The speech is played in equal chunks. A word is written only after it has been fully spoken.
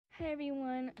Hey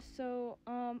everyone, so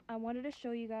I wanted to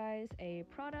show you guys a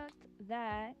product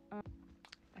that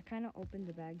I kind of opened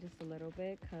the bag just a little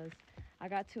bit because I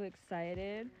got too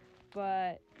excited,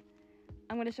 but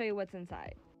I'm going to show you what's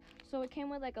inside. So it came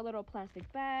with like a little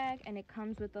plastic bag, and it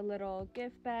comes with a little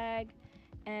gift bag,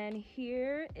 and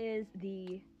here is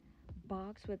the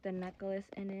box with the necklace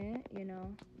in it, you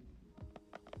know.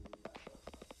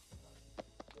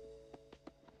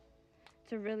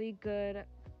 It's a really good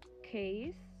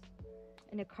case,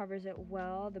 and it covers it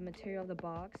well. The material of the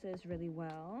box is really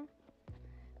well,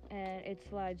 and it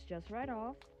slides just right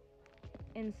off.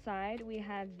 Inside we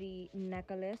have the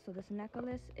necklace. So this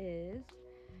necklace is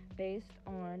based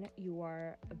on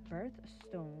your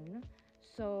birthstone,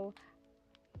 so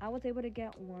I was able to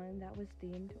get one that was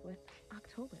themed with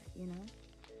October, you know.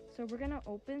 So we're gonna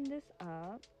open this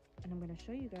up, and I'm gonna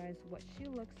show you guys what she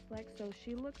looks like. So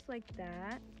she looks like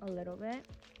that a little bit,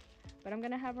 but I'm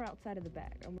gonna have her outside of the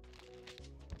bag.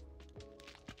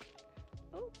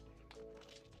 Oh.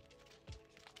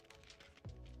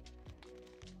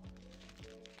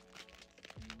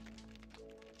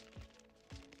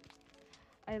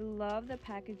 I love the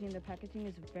packaging. The packaging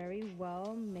is very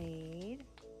well made.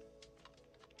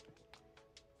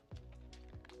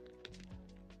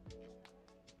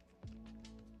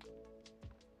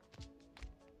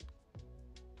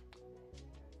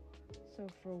 So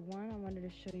for one, I wanted to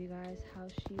show you guys how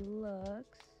she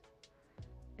looks.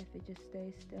 If it just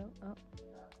stays still. Oh.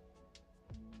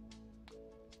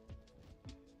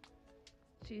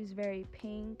 She's very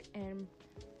pink and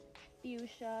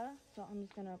fuchsia, so I'm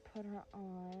just gonna put her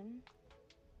on.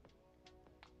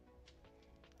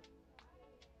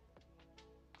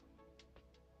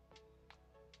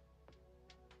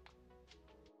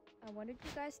 I wanted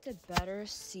you guys to better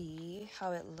see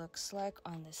how it looks like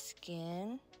on the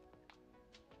skin.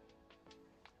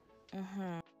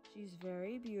 She's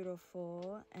very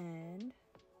beautiful, and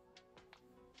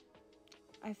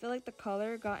I feel like the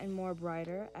color gotten more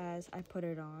brighter as I put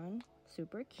it on.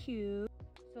 Super cute.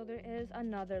 So there is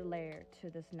another layer to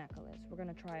this necklace. We're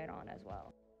gonna try it on as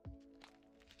well.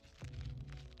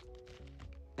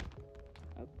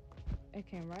 Oh, it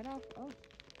came right off. Oh.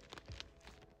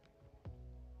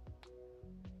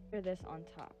 Layer this on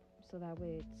top so that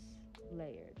way it's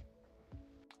layered.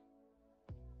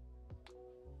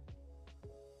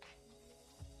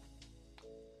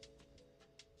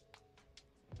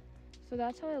 So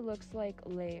that's how it looks like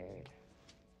layered.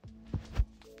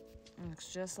 It looks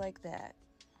just like that.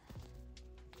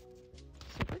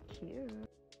 Super cute.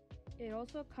 It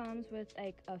also comes with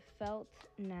like a felt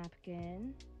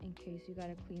napkin in case you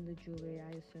gotta clean the jewelry,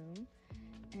 I assume.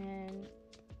 And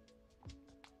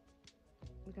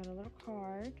we got a little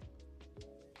card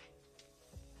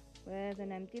with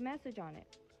an empty message on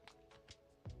it.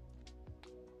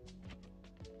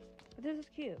 But this is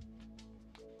cute.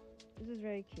 This is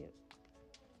very cute.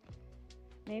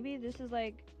 Maybe this is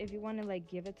like, if you want to like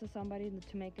give it to somebody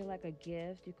to make it like a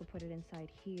gift, you could put it inside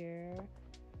here,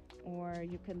 or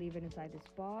you could leave it inside this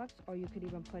box, or you could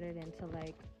even put it into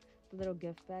like the little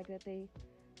gift bag that they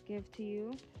give to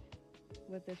you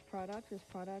with this product. This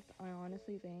product, I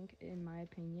honestly think, in my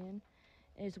opinion,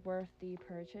 is worth the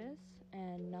purchase.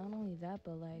 And not only that,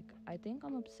 but like, I think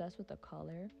I'm obsessed with the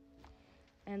color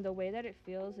and the way that it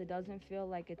feels. It doesn't feel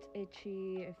like it's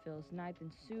itchy. It feels nice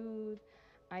and soothed.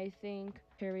 I think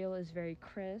material is very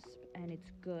crisp and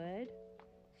it's good.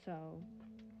 So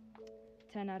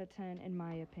 10 out of 10 in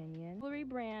my opinion. The jewelry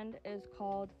brand is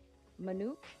called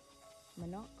MONOOC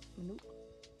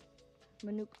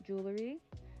Jewelry.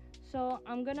 So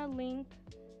I'm gonna link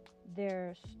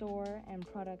their store and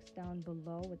products down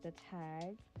below with the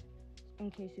tag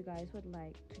in case you guys would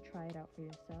like to try it out for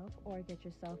yourself or get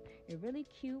yourself a really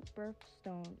cute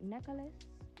birthstone necklace.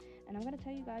 And I'm going to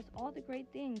tell you guys all the great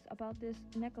things about this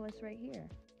necklace right here.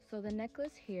 So the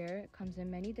necklace here comes in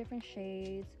many different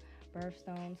shades,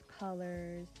 birthstones,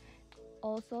 colors.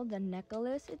 Also, the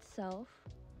necklace itself,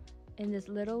 in this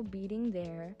little beading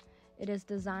there, it is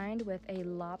designed with a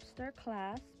lobster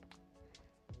clasp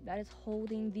that is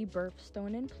holding the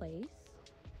birthstone in place.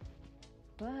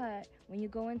 But when you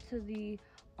go into the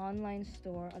online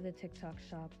store of the TikTok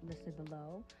shop listed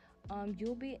below,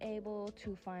 you'll be able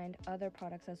to find other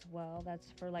products as well.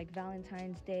 That's for like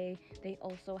Valentine's Day. They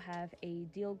also have a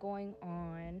deal going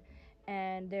on,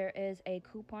 and there is a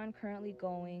coupon currently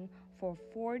going for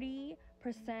 40%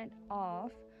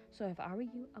 off. So if I were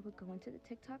you, I would go into the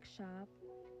TikTok shop,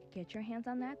 get your hands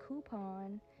on that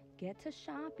coupon, get to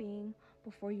shopping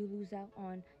before you lose out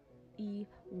on a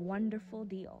wonderful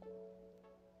deal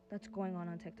that's going on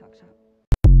TikTok shop.